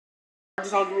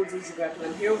Just on Guru Juju back, and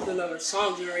I'm here with another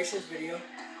Song Generations video,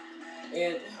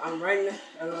 and I'm right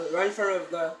in front of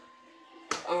the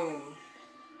um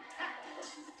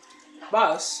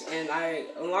boss, and I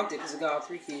unlocked it because it got all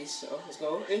 3 keys. So let's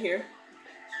go in here.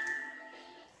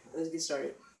 Let's get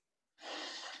started.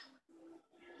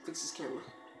 Fix this camera.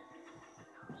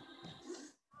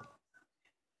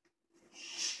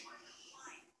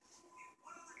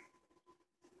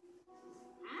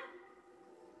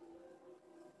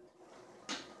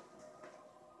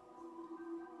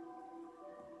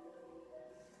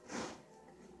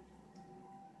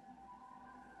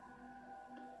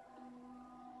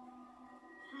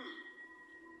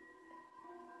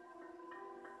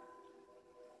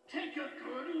 Take a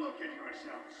good look at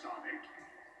yourself, Sonic.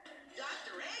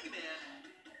 Dr. Eggman?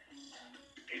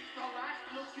 It's the last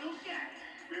look you'll get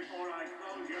before I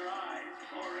close your eyes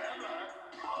forever.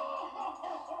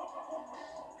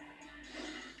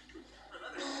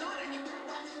 Another Sonic?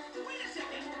 Wait a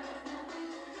second!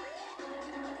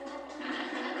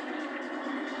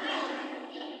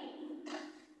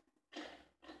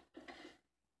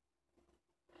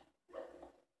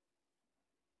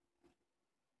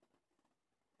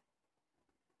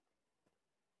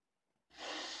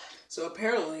 So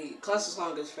apparently, Classic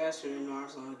Sonic is faster than normal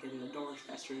Sonic, and the door is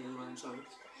faster than normal Sonic.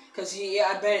 Cause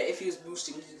I bet if he was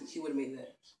boosting, he would have made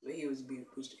that. But he was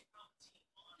boosting.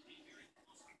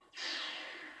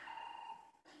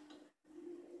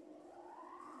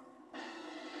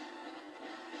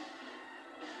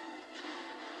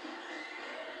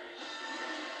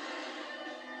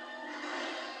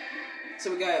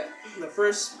 So we got the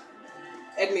first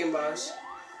Eggman boss.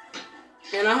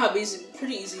 And I have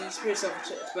pretty easy. It's pretty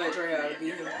self-explanatory how to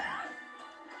beat him.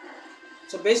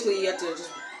 So basically, you have to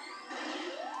just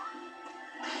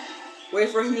wait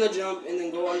for him to jump and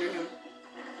then go under him.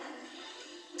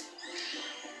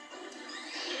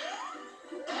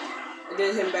 And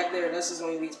then him back there. That's his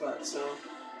only weak spot. So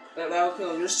that will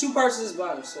kill him. There's 2 parts of this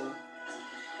boss, so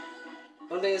I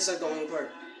don't think it's like the only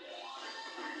part.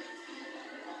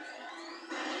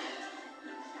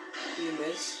 You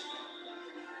miss.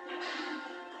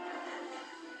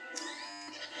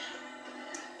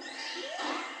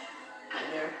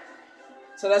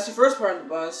 So that's the first part of the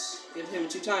boss. Hit him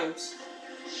 2 times.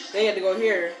 Then you have to go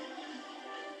here.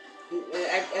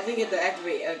 I think you have to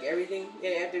activate like everything.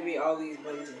 Yeah, activate all these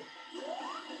buttons.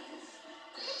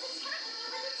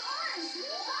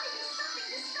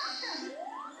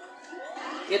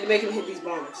 You have to make him hit these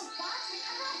bombs.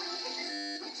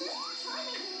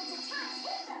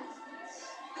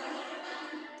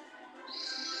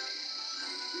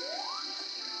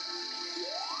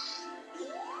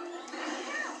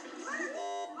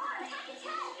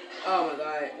 Oh my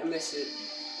god, I missed it.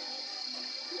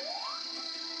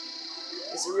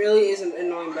 This really is an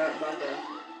annoying about that.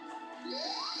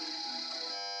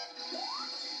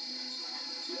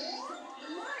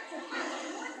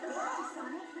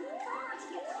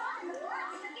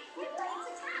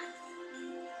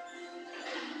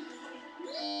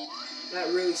 That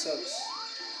really sucks.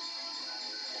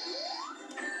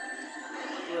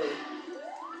 Really.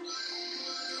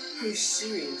 Are you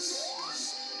serious?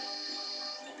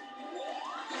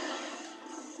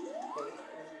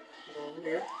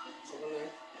 Here, so there,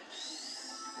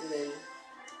 and then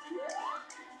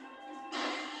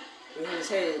with his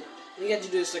head, we got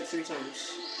to do this like 3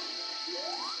 times.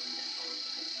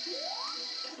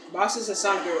 Bosses and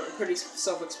Sonic are pretty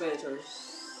self-explanatory.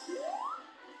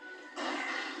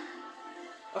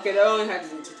 Okay, that only had to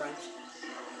do 2 times,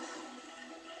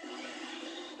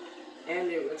 and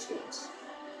it was good.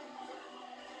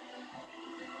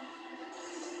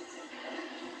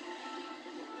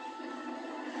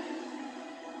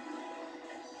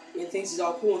 He thinks he's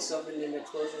all cool and stuff, and then the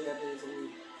explosion happens and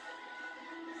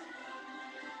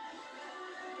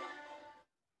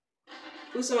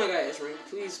please tell my guy is rank.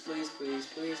 Please, please, please,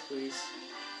 please, please.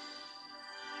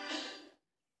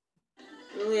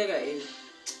 Really, I got 8.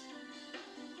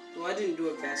 Well, I didn't do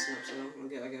it fast enough, so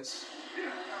okay, I guess.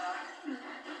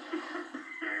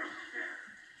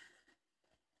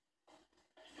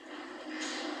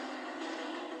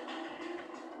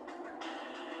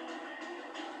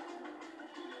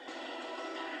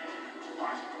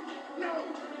 No!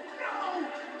 No!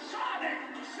 Sonic!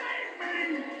 Save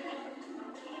me!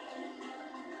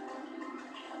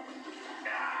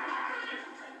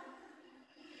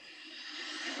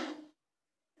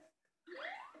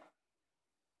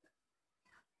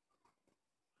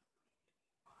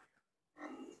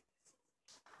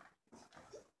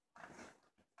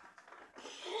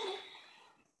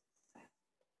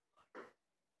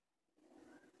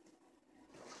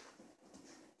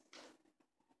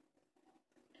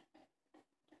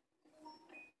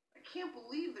 can't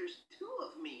believe there's two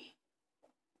of me.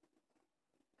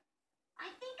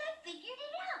 I think I figured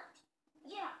it out.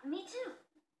 Yeah, me too.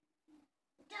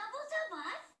 Doubles of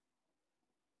us.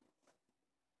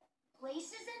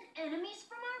 Places and enemies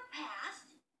from our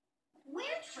past.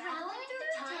 We're traveling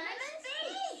through time and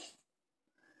space.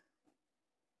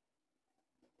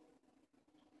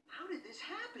 How did this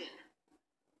happen?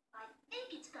 I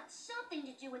think it's got something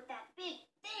to do with that big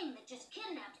thing that just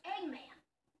kidnapped Eggman.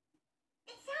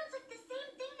 It sounds like the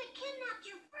same thing that kidnapped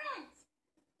your friends.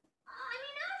 I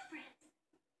mean, our friends.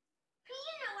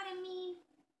 You know what I mean.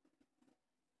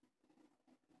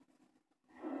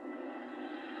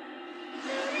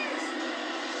 There it is.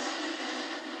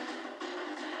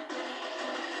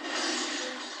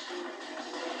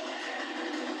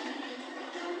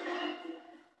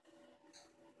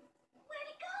 Where'd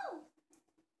it go?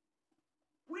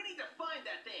 We need to find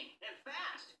that thing, and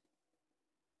fast.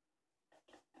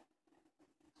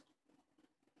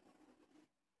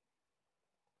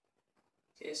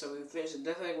 Okay, so we finished the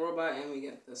Death Egg Robot, and we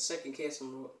got the second Chaos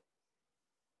Emerald.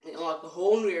 We unlocked the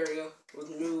whole new area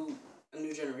with a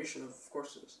new generation of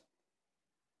courses.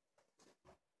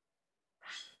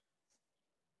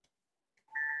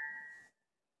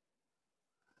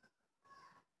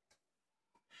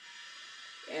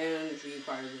 And we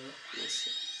acquired the next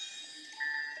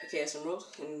Chaos Emerald,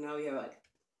 and now we have like,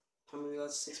 how many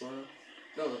left? 6 more.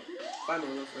 No, 5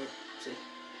 more left, right? 6.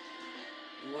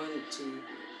 1, 2,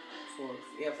 4.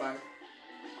 Yeah, 5.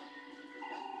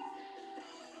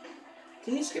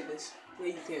 Can you skip this? Yeah,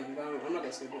 you can, but I'm not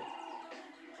gonna skip it.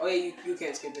 Oh yeah, you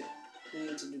can't skip it. You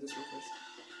need to do this one first.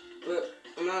 But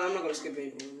I'm not gonna skip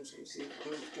anything. I'm just gonna see.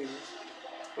 I'm just doing this.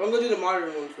 But I'm gonna do the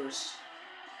modern one first.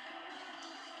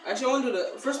 Actually, I want to do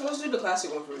the first. Let's do the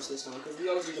classic one first this time, because we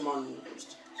always do the modern one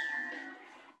first.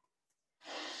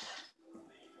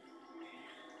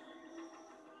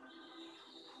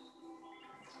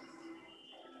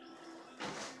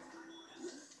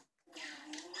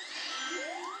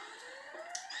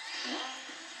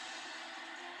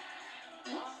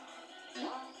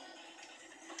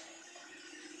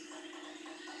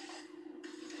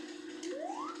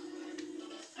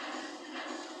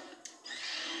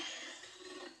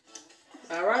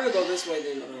 I'd rather go this way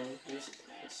than the other one.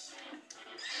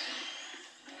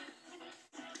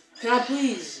 Can I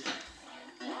please?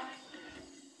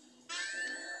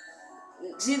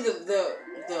 See the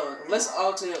less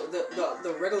alternate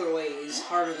the regular way is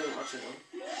harder than the alternate one.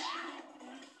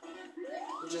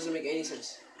 Which doesn't make any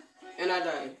sense. And I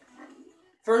died.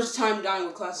 First time dying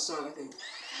with Classic Song, I think.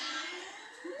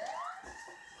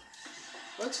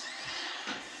 What?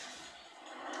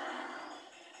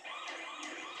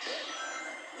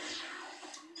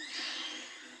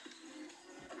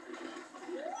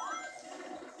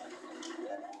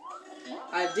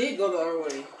 I did go the other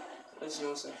way. I just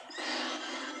noticed that.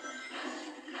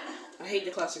 I hate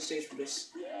the classic stage for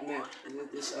this map.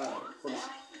 This course.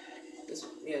 This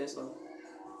level.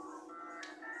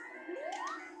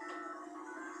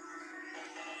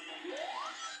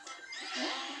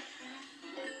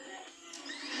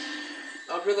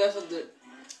 I really thought that.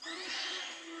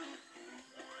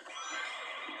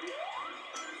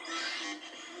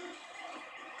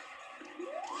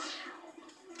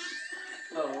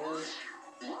 Oh, really?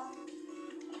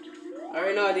 I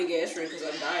already know I didn't get S-Ring because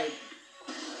I died.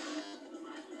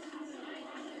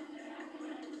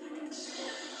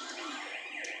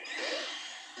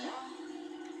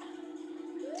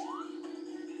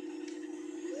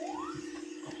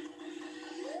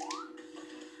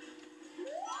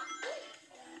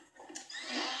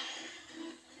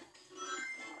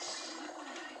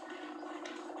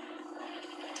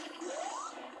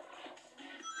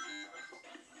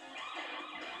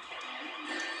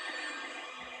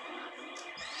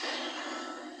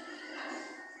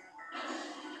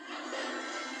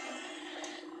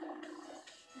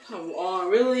 Come on,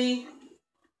 really?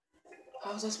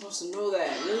 How was I supposed to know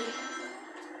that? Really?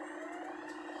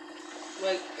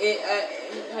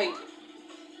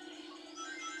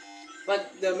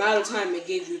 Like the amount of time it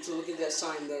gave you to look at that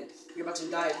sign that you're about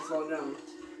to die if you fall down.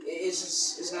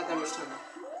 It's not that much time.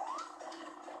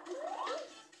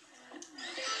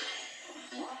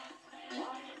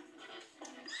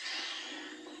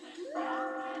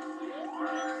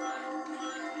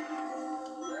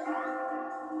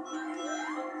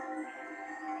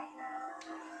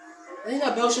 I think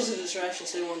that bell's just a distraction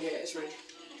so you won't get S-Ring.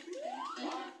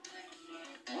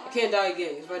 I can't die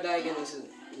again. If I die again, this is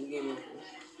the game over.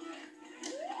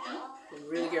 I'm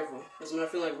really careful, because then I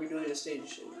feel like redoing the stage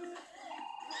shit.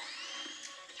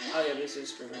 Oh yeah, this is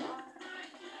screwed up.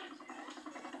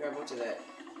 Grab onto that.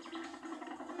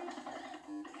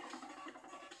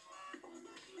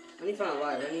 I need to find a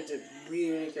live. I need to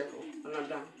be really careful. I'm not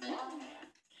dying.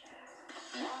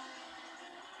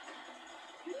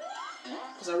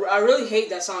 Because I really hate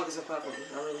that song as a platformer.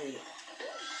 I really hate it.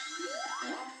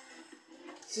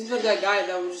 Seems like that guy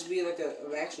that would just be like an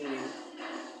action game.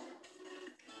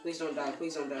 Please don't die.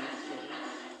 Please don't die. No.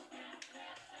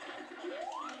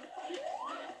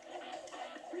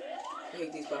 I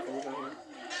hate these platformers right here.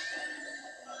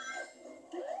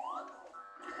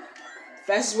 The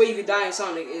fastest way you can die in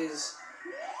Sonic is...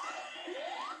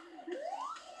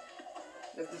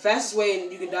 The fastest way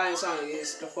you can die in Sonic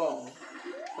is to fall.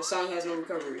 But Sonic has no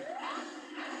recovery.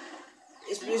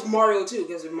 It's Mario too,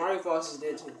 because if Mario falls, he's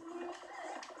dead too.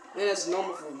 And that's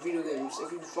normal for video games.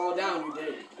 If you fall down, you're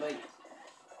dead. Like,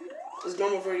 it's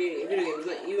normal for video games.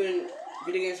 Like, even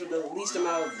video games with the least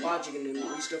amount of logic in them,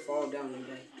 you still fall down and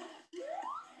die.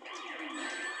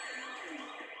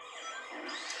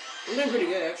 I'm doing pretty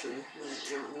good, actually.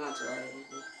 Not too hard.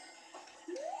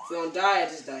 If you don't die, I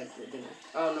just died.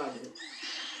 Oh, no, I didn't.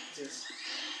 Just...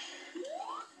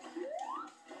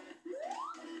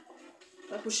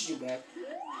 That pushes you back.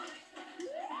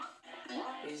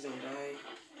 Please don't die.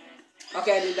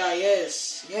 Okay, I didn't die.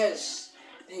 Yes. Yes.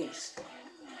 Thanks.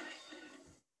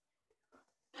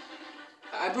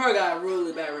 I probably got a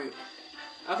really bad rank.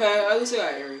 Okay, at least I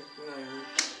got Aaron.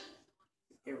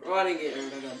 Oh, I didn't get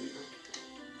Aaron. I got beat.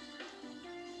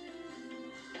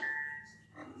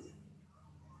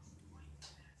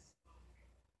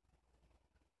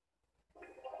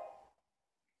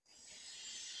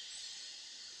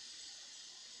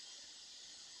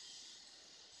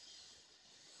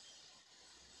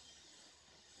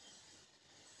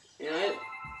 And I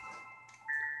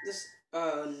just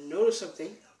noticed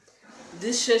something.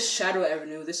 This is Shadow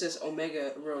Avenue. This is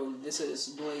Omega Road. This is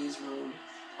Blaze Road.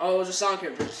 Oh, those are song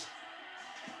characters.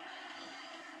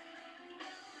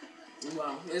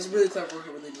 Wow, it's really clever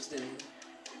what they just did.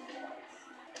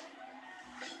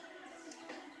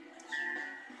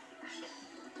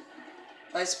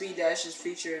 Lightspeed Dash is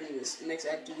featured in this next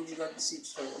act. Would you like to see it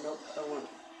start? Nope, I won't.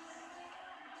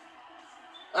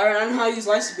 Alright, I don't know how to use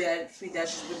Lightspeed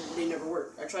Dashes, but they never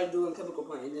work. I tried doing Chemical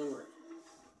Plant, it didn't work.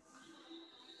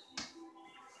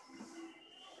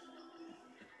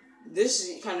 This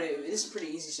is a pretty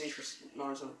easy stage for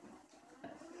Naruto.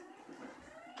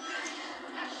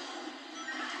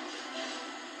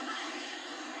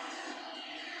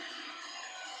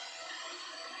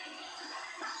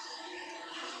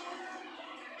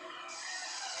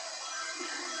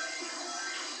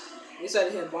 At least I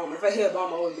didn't hit a bomb. If I hit a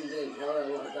bomb, I would have been dead. I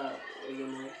would have got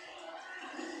again.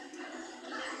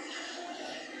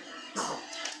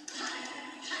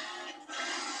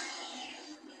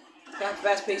 How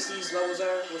fast-paced these levels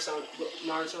are with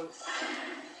Naruto.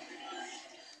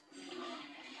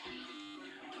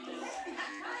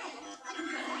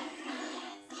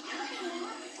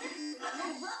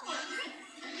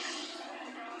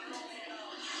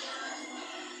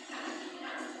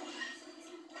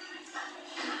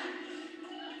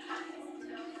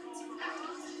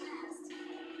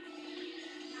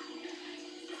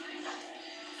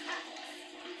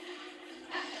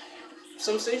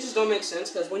 Some stages don't make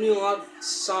sense because when you unlock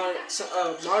Supersonic,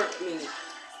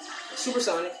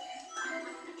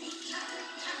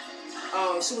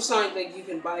 like you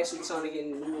can buy Supersonic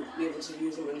and you'll be able to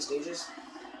use them in stages.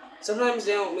 Sometimes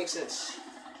they don't make sense.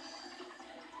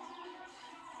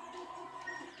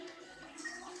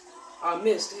 I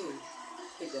missed, dang.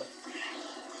 Take that.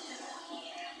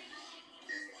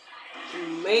 You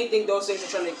may think those things are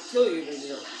trying to kill you, but you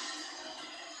know.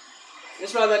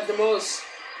 It's probably like the most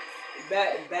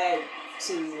bad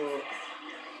scene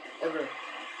ever.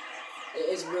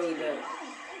 It's really bad.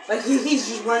 Like he's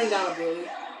just running down a building.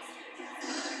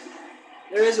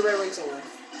 There is a red ring somewhere.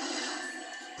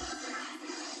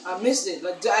 I missed it.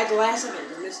 Like at the last second,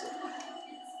 I missed it.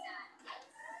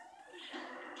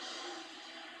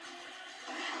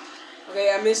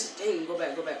 Okay, I missed. Dang, go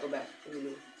back. What do you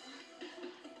mean?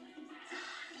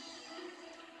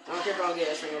 I don't care if I don't get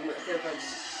S ring. I don't care if I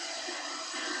just.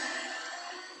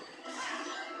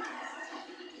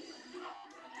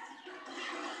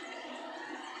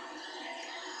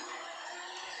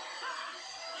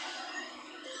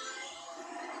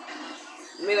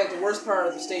 I made like the worst part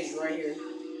of the stage right here.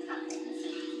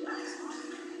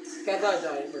 Okay, I thought I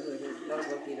died for a second. That was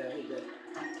lucky that I hit that.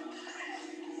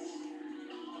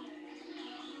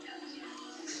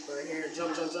 Right here,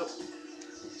 jump.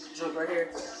 Jump right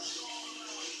here.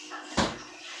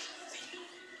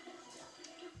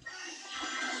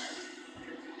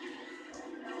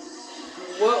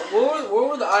 What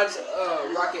were the odds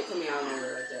of Rocket coming out of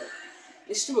nowhere like that?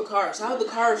 It's stupid cars. How are the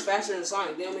cars faster than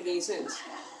Sonic? They don't make any sense.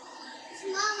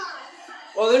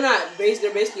 Well, they're not based.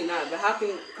 They're basically not. But how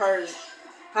can cars?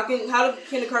 How can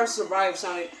the cars survive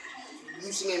Sonic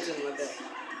boosting into them like that?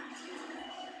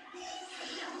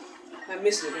 I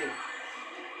missed it, man.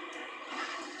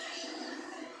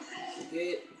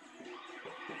 Get.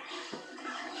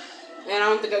 And I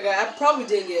don't think I got. I probably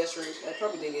didn't get S rank. I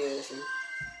probably didn't get S rank.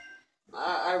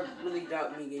 I really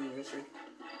doubt me getting S rank.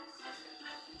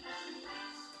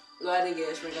 No, I didn't get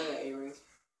S rank. I got A rank.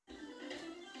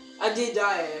 I did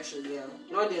die actually. Yeah.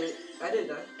 No, I didn't. I did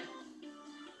die.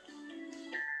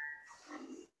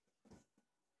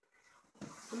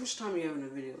 How much time do you have in the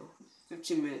video?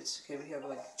 15 minutes. Okay, we have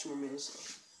like 2 more minutes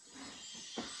left.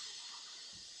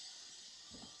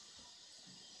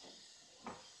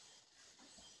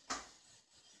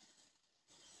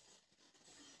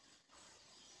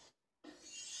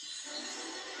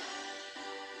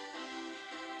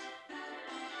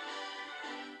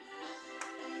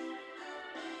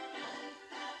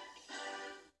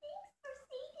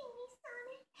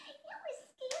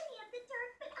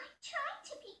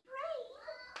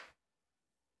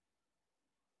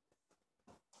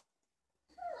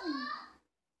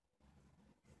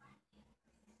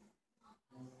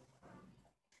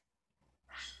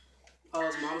 Oh,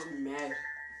 his mom's gonna be mad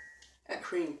at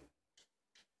Cream.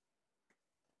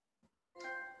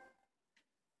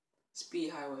 Speed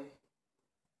Highway.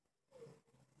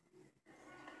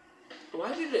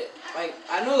 Why did it, like,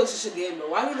 I know it's just a game, but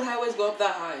why do the highways go up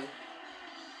that high?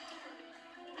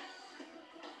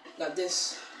 Got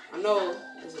this. I know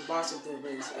there's a boss up there,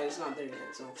 but it's not there yet,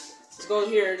 so. Let's go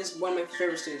here. This is one of my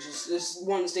favorite stages. This is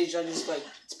one stage I just, like,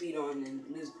 speed on, and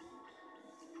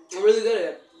I'm really good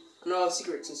at it. I know all the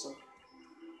secrets and stuff.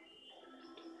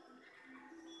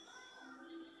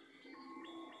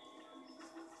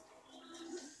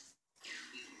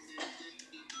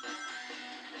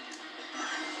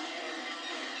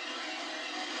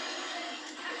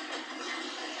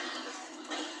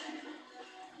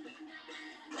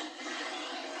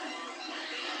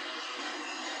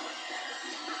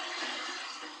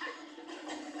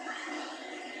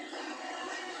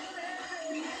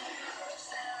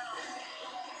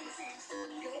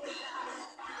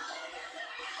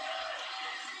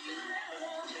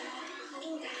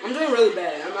 I'm doing really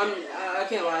bad. I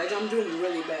can't lie. I'm doing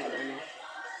really bad right now.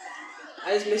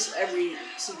 I just miss every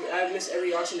secret. I miss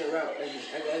every alternate route.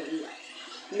 I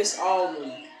miss all of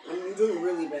them. I'm doing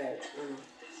really bad. I know.